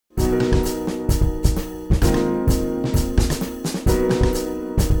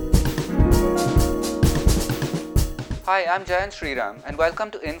Hi, I'm Jayant Sriram, and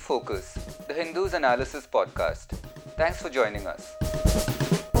welcome to In Focus, the Hindu's Analysis podcast. Thanks for joining us.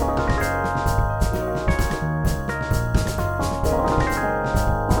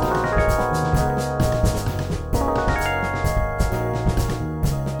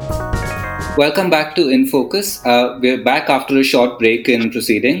 Welcome back to In Focus. We're back after a short break in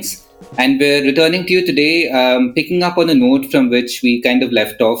proceedings, and we're returning to you today, picking up on a note from which we kind of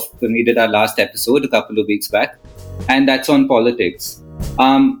left off when we did our last episode a couple of weeks back, and that's on politics.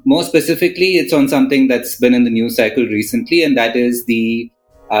 More specifically, it's on something that's been in the news cycle recently, and that is the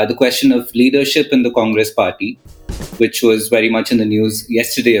question of leadership in the Congress party, which was very much in the news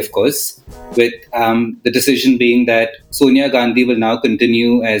yesterday, of course, with the decision being that Sonia Gandhi will now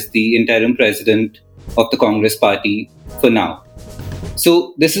continue as the interim president of the Congress party for now.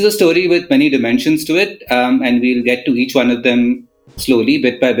 So this is a story with many dimensions to it, and we'll get to each one of them slowly,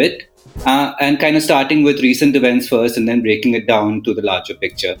 bit by bit, and kind of starting with recent events first and then breaking it down to the larger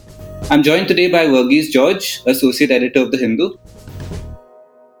picture. I'm joined today by Verghese George, Associate Editor of The Hindu.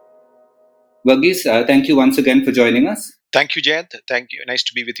 Verghese, thank you once again for joining us. Thank you, Jayant. Thank you. Nice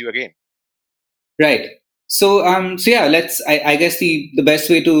to be with you again. Right. So yeah, I guess the best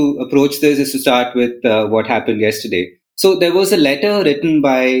way to approach this is to start with what happened yesterday. So there was a letter written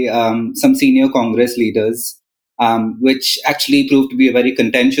by some senior Congress leaders, which actually proved to be a very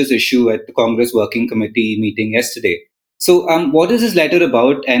contentious issue at the Congress Working Committee meeting yesterday. So what is this letter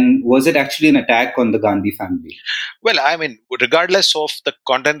about, and was it actually an attack on the Gandhi family? Well, I mean, regardless of the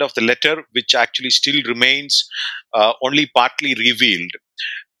content of the letter, which actually still remains only partly revealed,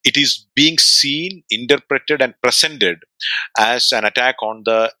 it is being seen, interpreted, and presented as an attack on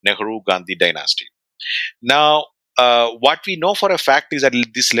the Nehru-Gandhi dynasty. Now, what we know for a fact is that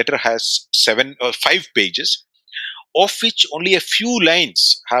this letter has 5 pages, of which only a few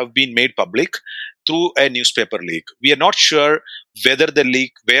lines have been made public through a newspaper leak. We are not sure where the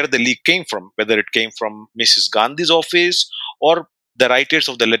leak came from, whether it came from Mrs. Gandhi's office or the writers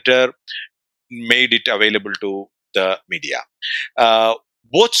of the letter made it available to the media.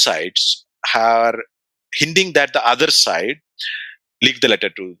 Both sides are hinting that the other side leaked the letter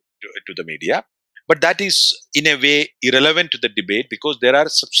to the media. But that is, in a way, irrelevant to the debate because there are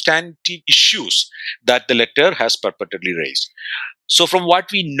substantive issues that the letter has purportedly raised. So from what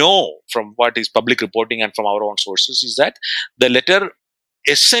we know, from what is public reporting and from our own sources, is that the letter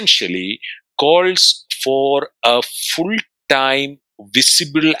essentially calls for a full-time,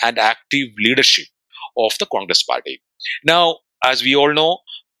 visible and active leadership of the Congress party. Now, as we all know,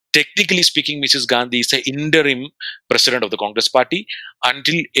 technically speaking, Mrs. Gandhi is an interim president of the Congress party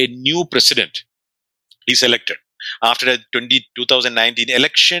until a new president is elected. After the 2019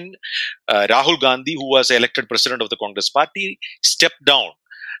 election, Rahul Gandhi, who was elected president of the Congress party, stepped down,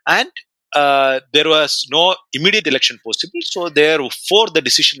 and there was no immediate election possible. So therefore, the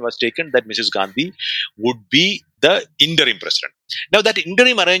decision was taken that Mrs. Gandhi would be the interim president. Now, that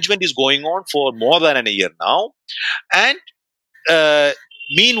interim arrangement is going on for more than a year now, and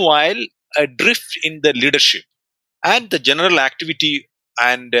meanwhile, a drift in the leadership and the general activity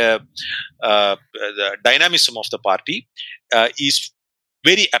and the dynamism of the party is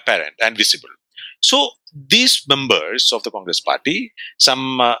very apparent and visible. So these members of the Congress party,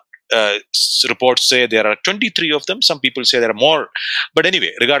 some reports say there are 23 of them, some people say there are more. But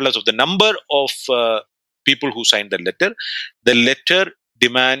anyway, regardless of the number of people who signed the letter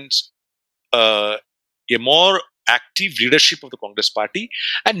demands a more active leadership of the Congress party,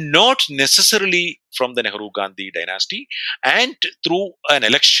 and not necessarily from the Nehru-Gandhi dynasty, and through an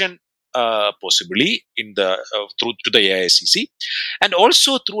election possibly in the to the AICC, and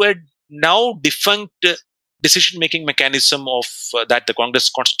also through a now defunct decision-making mechanism of that the Congress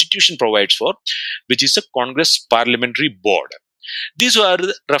Constitution provides for, which is the Congress Parliamentary Board. These are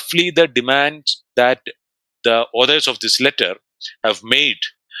roughly the demands that the authors of this letter have made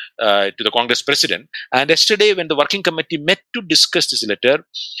to the Congress president. And yesterday, when the working committee met to discuss this letter,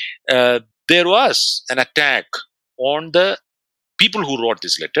 there was an attack on the people who wrote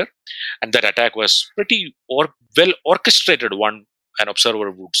this letter, and that attack was pretty well orchestrated, one an observer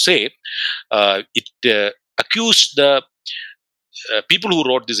would say. It accused the people who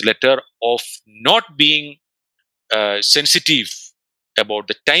wrote this letter of not being sensitive about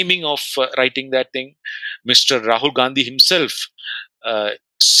the timing of writing that thing. Mr. Rahul Gandhi himself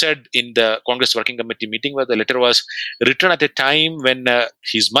said in the Congress Working Committee meeting, where the letter was written at a time when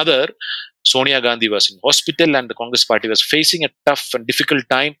his mother, Sonia Gandhi, was in hospital and the Congress party was facing a tough and difficult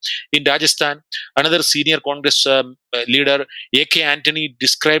time in Rajasthan. Another senior Congress leader, A.K. Antony,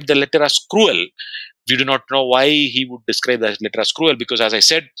 described the letter as cruel We do not know why he would describe that letter as cruel, because, as I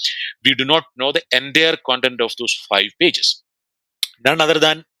said, we do not know the entire content of those 5 pages. None other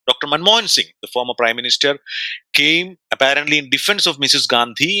than Dr. Manmohan Singh, the former Prime Minister, came apparently in defense of Mrs.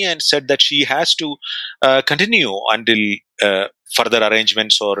 Gandhi and said that she has to continue until further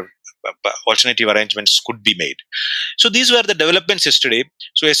arrangements or alternative arrangements could be made. So these were the developments yesterday.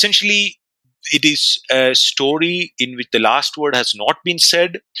 So essentially, it is a story in which the last word has not been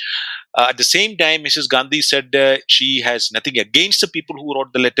said. At the same time, Mrs. Gandhi said she has nothing against the people who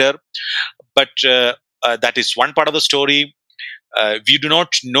wrote the letter, but that is one part of the story. We do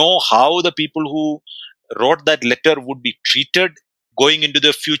not know how the people who wrote that letter would be treated going into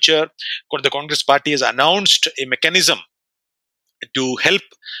the future. The Congress party has announced a mechanism to help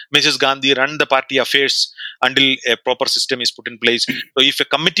Mrs. Gandhi run the party affairs until a proper system is put in place. So if a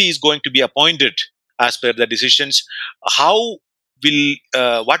committee is going to be appointed as per the decisions, what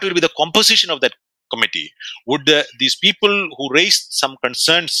will be the composition of that committee? Would these people who raised some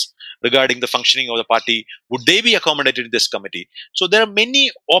concerns regarding the functioning of the party, would they be accommodated in this committee? So there are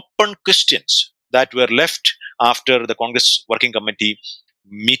many open questions that were left after the Congress Working Committee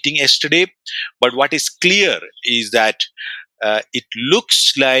meeting yesterday. But what is clear is that it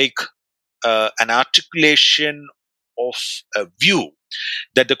looks like an articulation of a view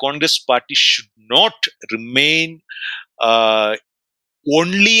that the Congress party should not remain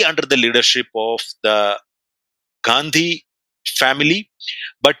only under the leadership of the Gandhi family,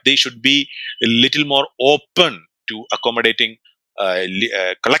 but they should be a little more open to accommodating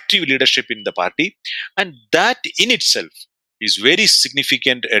collective leadership in the party. And that in itself is very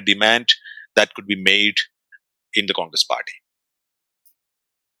significant a demand that could be made in the Congress party.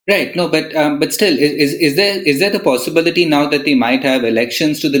 Right. No, but still, is there the possibility now that they might have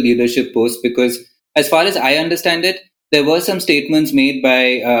elections to the leadership post? Because as far as I understand it, there were some statements made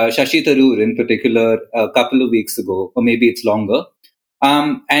by Shashi Tharoor in particular a couple of weeks ago, or maybe it's longer,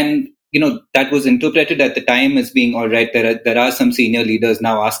 and that was interpreted at the time as being all right. There are some senior leaders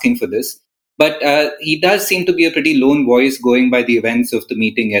now asking for this, but he does seem to be a pretty lone voice going by the events of the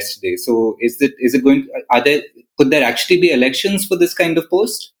meeting yesterday. So is it going? Could there actually be elections for this kind of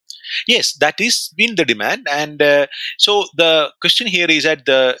post? Yes, that is been the demand. And so the question here is that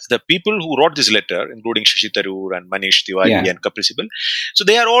the people who wrote this letter, including Shashi Tharoor and Manish Tiwari and Kapil Sibal, so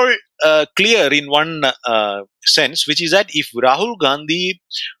they are all clear in one sense, which is that if Rahul Gandhi,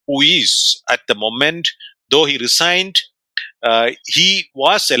 who is at the moment, though he resigned, he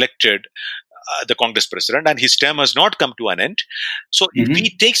was elected the Congress president, and his term has not come to an end. So if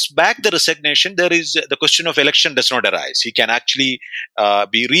he takes back the resignation, there is the question of election does not arise. He can actually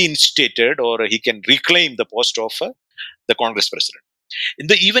be reinstated, or he can reclaim the post of the Congress president. In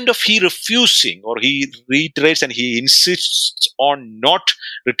the event of he refusing, or he reiterates and he insists on not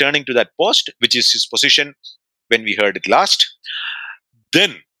returning to that post, which is his position when we heard it last,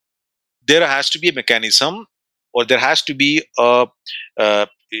 then there has to be a mechanism, or there has to be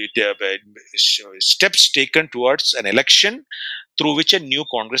steps taken towards an election through which a new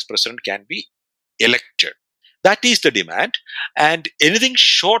Congress president can be elected. That is the demand. And anything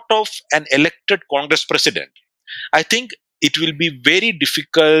short of an elected Congress president, I think it will be very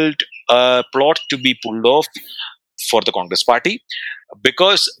difficult plot to be pulled off for the Congress party,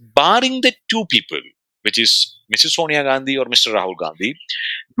 because barring the two people, which is Mrs. Sonia Gandhi or Mr. Rahul Gandhi,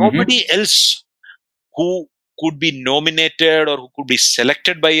 nobody else who could be nominated or who could be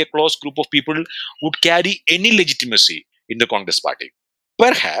selected by a close group of people would carry any legitimacy in the Congress party.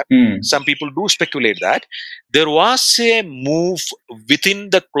 Perhaps some people do speculate that there was a move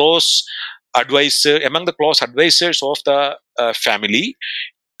within the close among the close advisors of the family,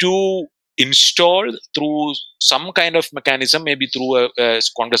 to install through some kind of mechanism, maybe through a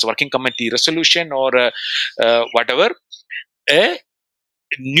Congress Working Committee resolution or whatever, a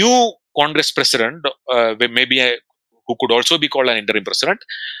new Congress president, maybe who could also be called an interim president.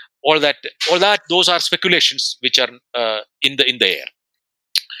 All that, those are speculations which are in the air.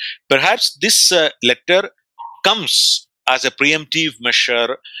 Perhaps this letter comes as a preemptive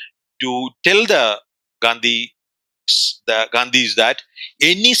measure to tell the Gandhis that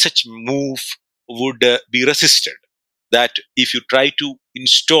any such move would be resisted. That if you try to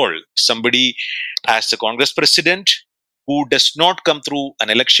install somebody as the Congress president who does not come through an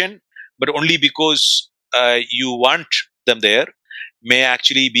election, but only because you want them there, may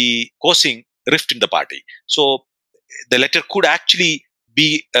actually be causing rift in the party. So the letter could actually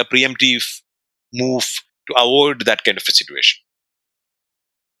be a preemptive move to avoid that kind of a situation.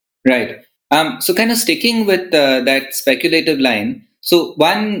 Right. So kind of sticking with that speculative line. So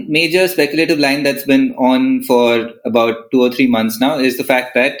one major speculative line that's been on for about 2 or 3 months now is the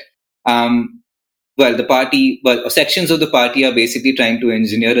fact that the party, sections of the party are basically trying to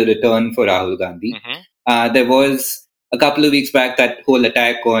engineer a return for Rahul Gandhi. There was a couple of weeks back that whole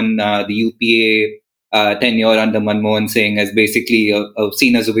attack on the UPA tenure under Manmohan Singh as basically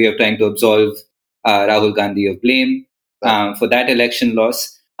seen as a way of trying to absolve Rahul Gandhi of blame for that election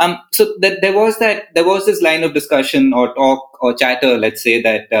loss. So that there was this line of discussion or talk or chatter, let's say,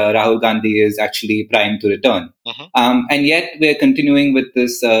 that Rahul Gandhi is actually primed to return. And yet we're continuing with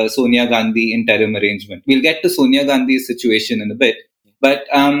this Sonia Gandhi interim arrangement. We'll get to Sonia Gandhi's situation in a bit, but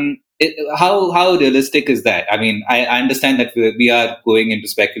how realistic is that? I mean, I understand that we are going into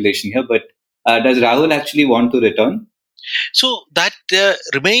speculation here, but does Rahul actually want to return? So that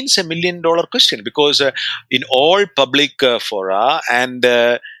remains $1 million question, because in all public fora and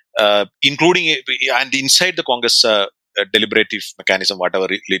including and inside the Congress deliberative mechanism, whatever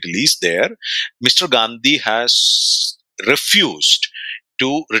little is there, Mr. Gandhi has refused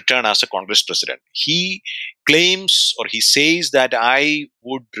to return as a Congress president. He claims, or he says, that I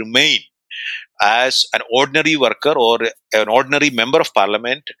would remain as an ordinary worker or an ordinary member of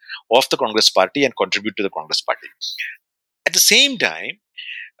parliament of the Congress party and contribute to the Congress party. At the same time,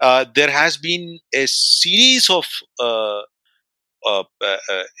 there has been a series of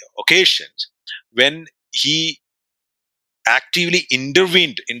occasions when he actively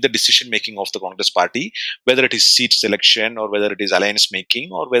intervened in the decision making of the Congress party, whether it is seat selection or whether it is alliance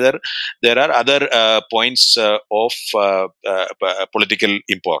making or whether there are other points of political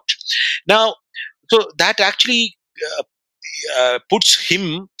import. Now, so that actually puts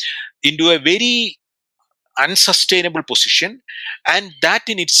him into a very unsustainable position, and that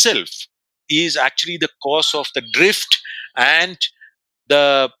in itself is actually the cause of the drift and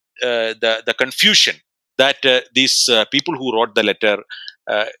the confusion that these people who wrote the letter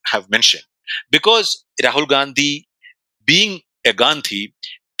have mentioned. Because Rahul Gandhi, being a Gandhi,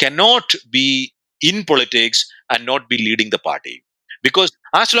 cannot be in politics and not be leading the party. Because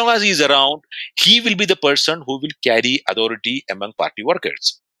as long as he is around, he will be the person who will carry authority among party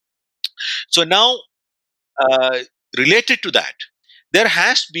workers. So now, related to that, there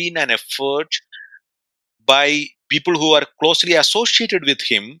has been an effort by people who are closely associated with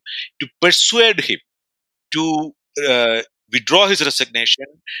him to persuade him to withdraw his resignation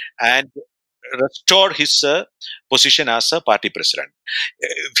and restore his position as a party president.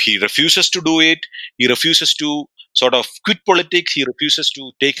 He refuses to do it. He refuses to sort of quit politics. He refuses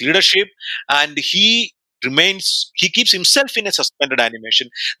to take leadership, and he keeps himself in a suspended animation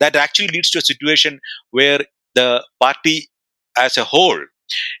that actually leads to a situation where the party as a whole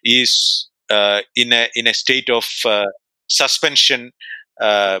is in a state of suspension.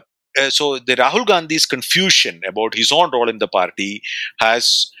 So the Rahul Gandhi's confusion about his own role in the party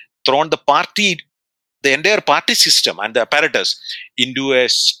has thrown the entire party system and the apparatus into a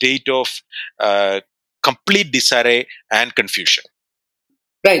state of complete disarray and confusion.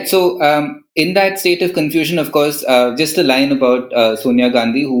 Right. So, in that state of confusion, of course, just a line about Sonia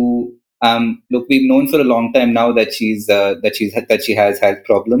Gandhi, who look, we've known for a long time now that she has health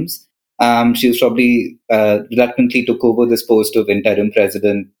problems. She was probably reluctantly took over this post of interim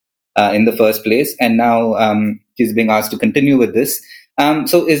president in the first place, and now she's being asked to continue with this.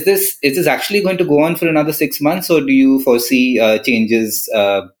 So, is this actually going to go on for another 6 months, or do you foresee changes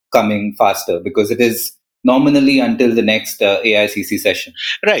coming faster? Because it is nominally until the next AICC session.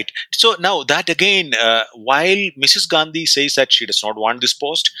 Right. So now that again, while Mrs. Gandhi says that she does not want this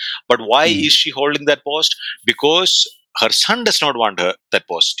post, but why is she holding that post? Because her son does not want that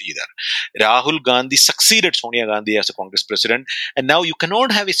post either. Rahul Gandhi succeeded Sonia Gandhi as a Congress president, and now you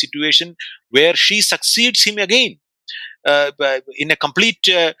cannot have a situation where she succeeds him again in a complete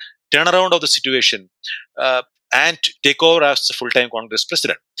turnaround of the situation. And take over as the full-time Congress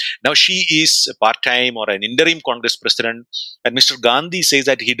president. Now she is a part-time or an interim Congress president, and Mr. Gandhi says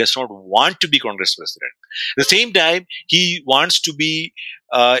that he does not want to be Congress president. At the same time, he wants to be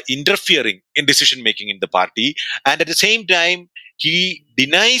interfering in decision-making in the party, and at the same time, he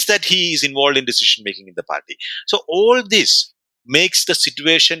denies that he is involved in decision-making in the party. So all this makes the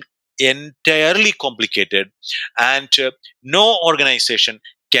situation entirely complicated, and no organization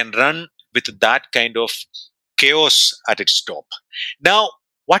can run with that kind of chaos at its top. Now,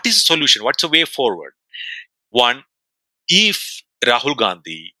 what is the solution? What's the way forward? One, if Rahul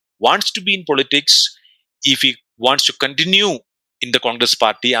Gandhi wants to be in politics, if he wants to continue in the Congress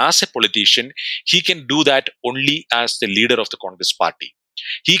party as a politician, he can do that only as the leader of the Congress party.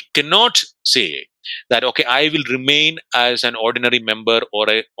 He cannot say that, okay, I will remain as an ordinary member or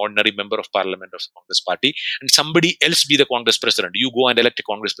an ordinary member of parliament of the Congress party and somebody else be the Congress president. You go and elect a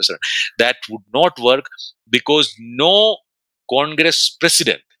Congress president. That would not work, because no Congress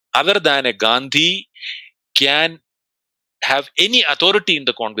president other than a Gandhi can have any authority in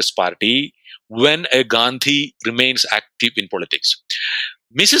the Congress party when a Gandhi remains active in politics.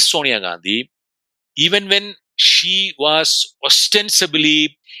 Mrs. Sonia Gandhi, even when she was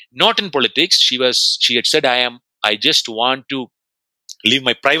ostensibly not in politics, she had said, I just want to live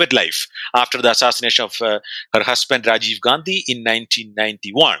my private life after the assassination of her husband Rajiv Gandhi in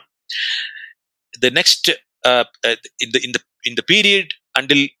 1991. The next in the period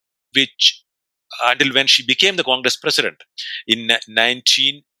which until when she became the Congress president in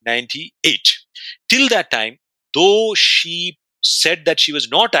 1998. Till that time, though she said that she was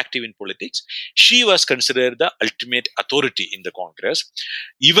not active in politics, she was considered the ultimate authority in the Congress.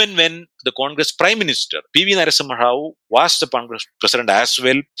 Even when the Congress Prime Minister, P.V. Narasimha Rao, was the Congress president as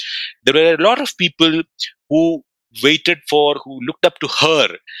well, there were a lot of people who who looked up to her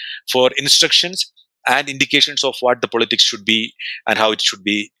for instructions and indications of what the politics should be and how it should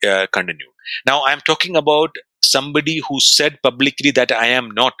be continued. Now, I'm talking about somebody who said publicly that I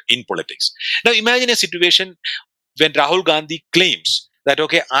am not in politics. Now, imagine a situation when Rahul Gandhi claims that,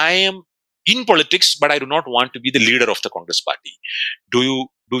 okay, I am in politics, but I do not want to be the leader of the Congress party. Do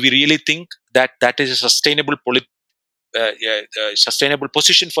we really think that that is a sustainable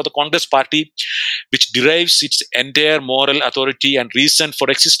position for the Congress party, which derives its entire moral authority and reason for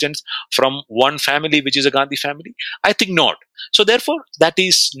existence from one family, which is a Gandhi family? I think not. So therefore, that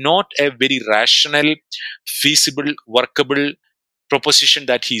is not a very rational, feasible, workable proposition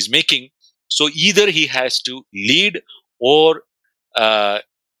that he is making. So either he has to lead or uh,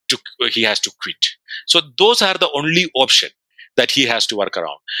 he has to quit. So those are the only option that he has to work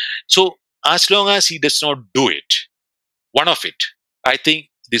around. So as long as he does not do it, one of it, I think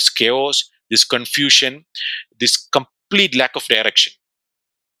this chaos, this confusion, this complete lack of direction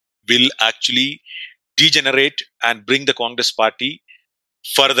will actually degenerate and bring the Congress party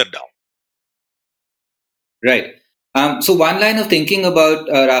further down. Right. So one line of thinking about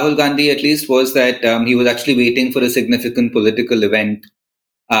Rahul Gandhi, at least, was that he was actually waiting for a significant political event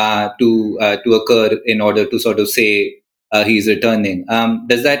to occur in order to sort of say he's returning.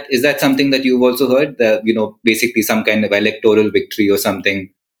 Is that something that you've also heard? That, basically some kind of electoral victory or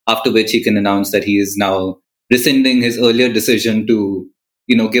something, after which he can announce that he is now rescinding his earlier decision to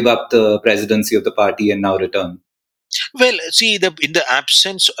give up the presidency of the party and now return. Well, see, in the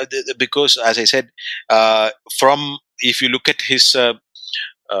absence, because as I said, from if you look at his track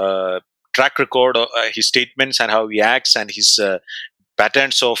record, his statements and how he acts and his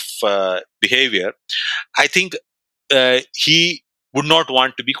patterns of behavior, I think he would not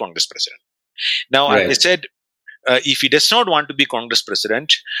want to be Congress president. Now, as I said, if he does not want to be Congress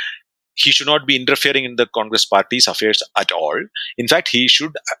president, he should not be interfering in the Congress party's affairs at all. In fact, he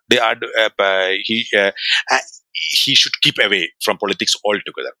should he should keep away from politics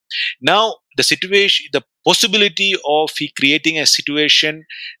altogether. Now, the possibility of he creating a situation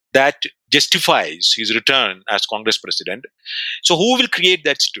that justifies his return as Congress president. So, who will create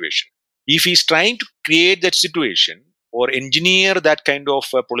that situation? If he's trying to create that situation or engineer that kind of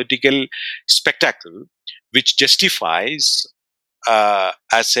political spectacle, which justifies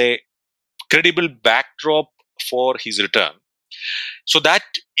as a credible backdrop for his return, so that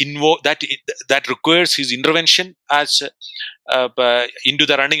requires his intervention as into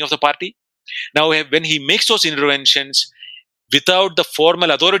the running of the party. Now, when he makes those interventions without the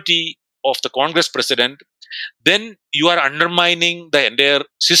formal authority of the Congress president, then you are undermining the entire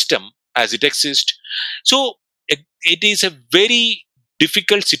system as it exists. So it is a very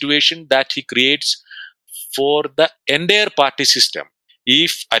difficult situation that he creates for the entire party system,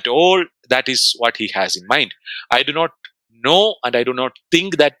 if at all that is what he has in mind. I do not know, and I do not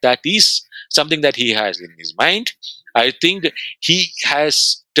think that that is something that he has in his mind. I think he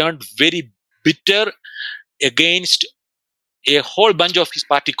has turned very bitter against a whole bunch of his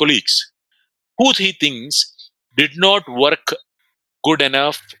party colleagues who he thinks did not work good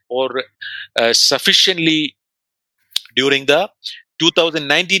enough or sufficiently during the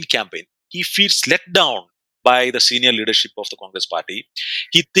 2019 campaign. He feels let down by the senior leadership of the Congress party.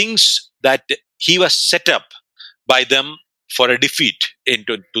 He thinks that he was set up by them for a defeat in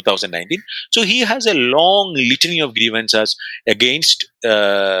 2019. So he has a long litany of grievances against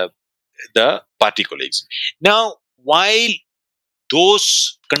the party colleagues. Now, while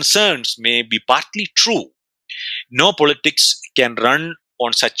those concerns may be partly true, no politics can run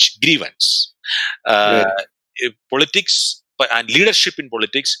on such grievance. Politics and leadership in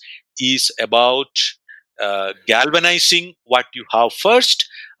politics is about galvanizing what you have first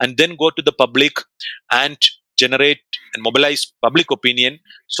and then go to the public and generate and mobilize public opinion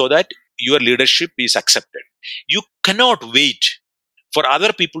so that your leadership is accepted. You cannot wait for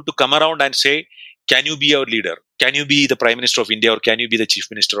other people to come around and say, can you be our leader? Can you be the Prime Minister of India, or can you be the Chief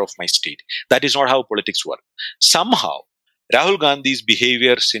Minister of my state? That is not how politics work. Somehow, Rahul Gandhi's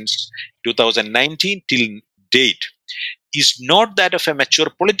behavior since 2019 till date is not that of a mature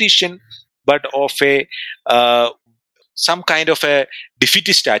politician, but of a some kind of a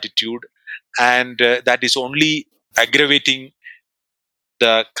defeatist attitude, and that is only aggravating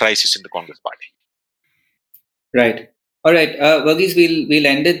the crisis in the Congress party. Right. All right, Varghese, we'll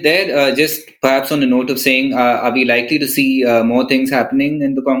end it there. Just perhaps on a note of saying, are we likely to see more things happening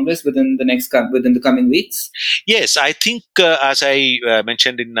in the Congress within the coming weeks? Yes, I think as I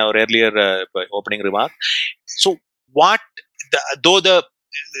mentioned in our earlier opening remark. So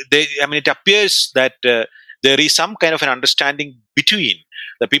it appears that there is some kind of an understanding between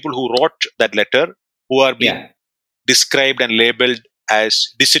the people who wrote that letter, who are being described and labeled as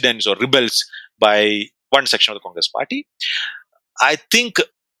dissidents or rebels by one section of the Congress party. I think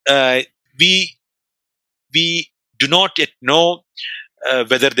we do not yet know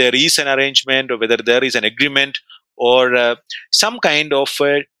whether there is an arrangement or whether there is an agreement or some kind of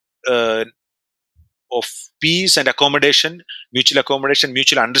peace and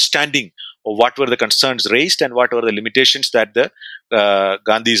mutual understanding of what were the concerns raised and what were the limitations that the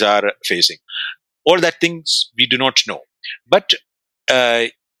Gandhis are facing. All that things we do not know. But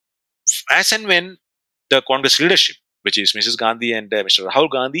as and when the Congress leadership, which is Mrs. Gandhi and Mr. Rahul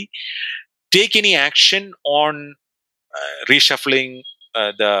Gandhi, take any action on reshuffling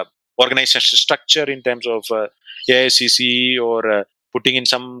the organizational structure in terms of AICC or putting in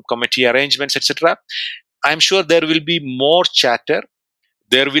some committee arrangements, etc., I'm sure there will be more chatter.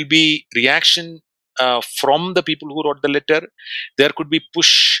 There will be reaction from the people who wrote the letter. There could be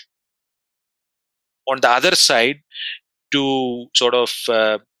push on the other side to sort of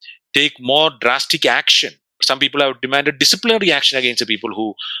take more drastic action. Some people have demanded disciplinary action against the people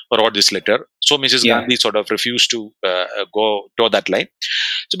who wrote this letter. So Mrs. Gandhi sort of refused to go to that line.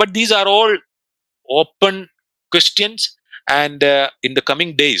 So, but these are all open questions, and in the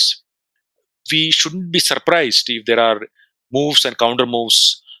coming days, we shouldn't be surprised if there are moves and counter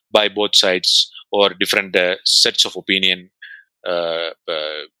moves by both sides or different sets of opinion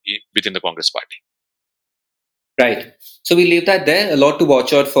within the Congress party. Right. So we leave that there. A lot to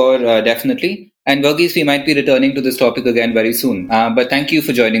watch out for, definitely. And Varghese, we might be returning to this topic again very soon. But thank you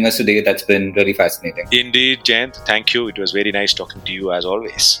for joining us today. That's been really fascinating. Indeed, Jayant. Thank you. It was very nice talking to you as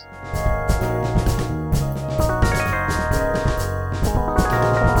always.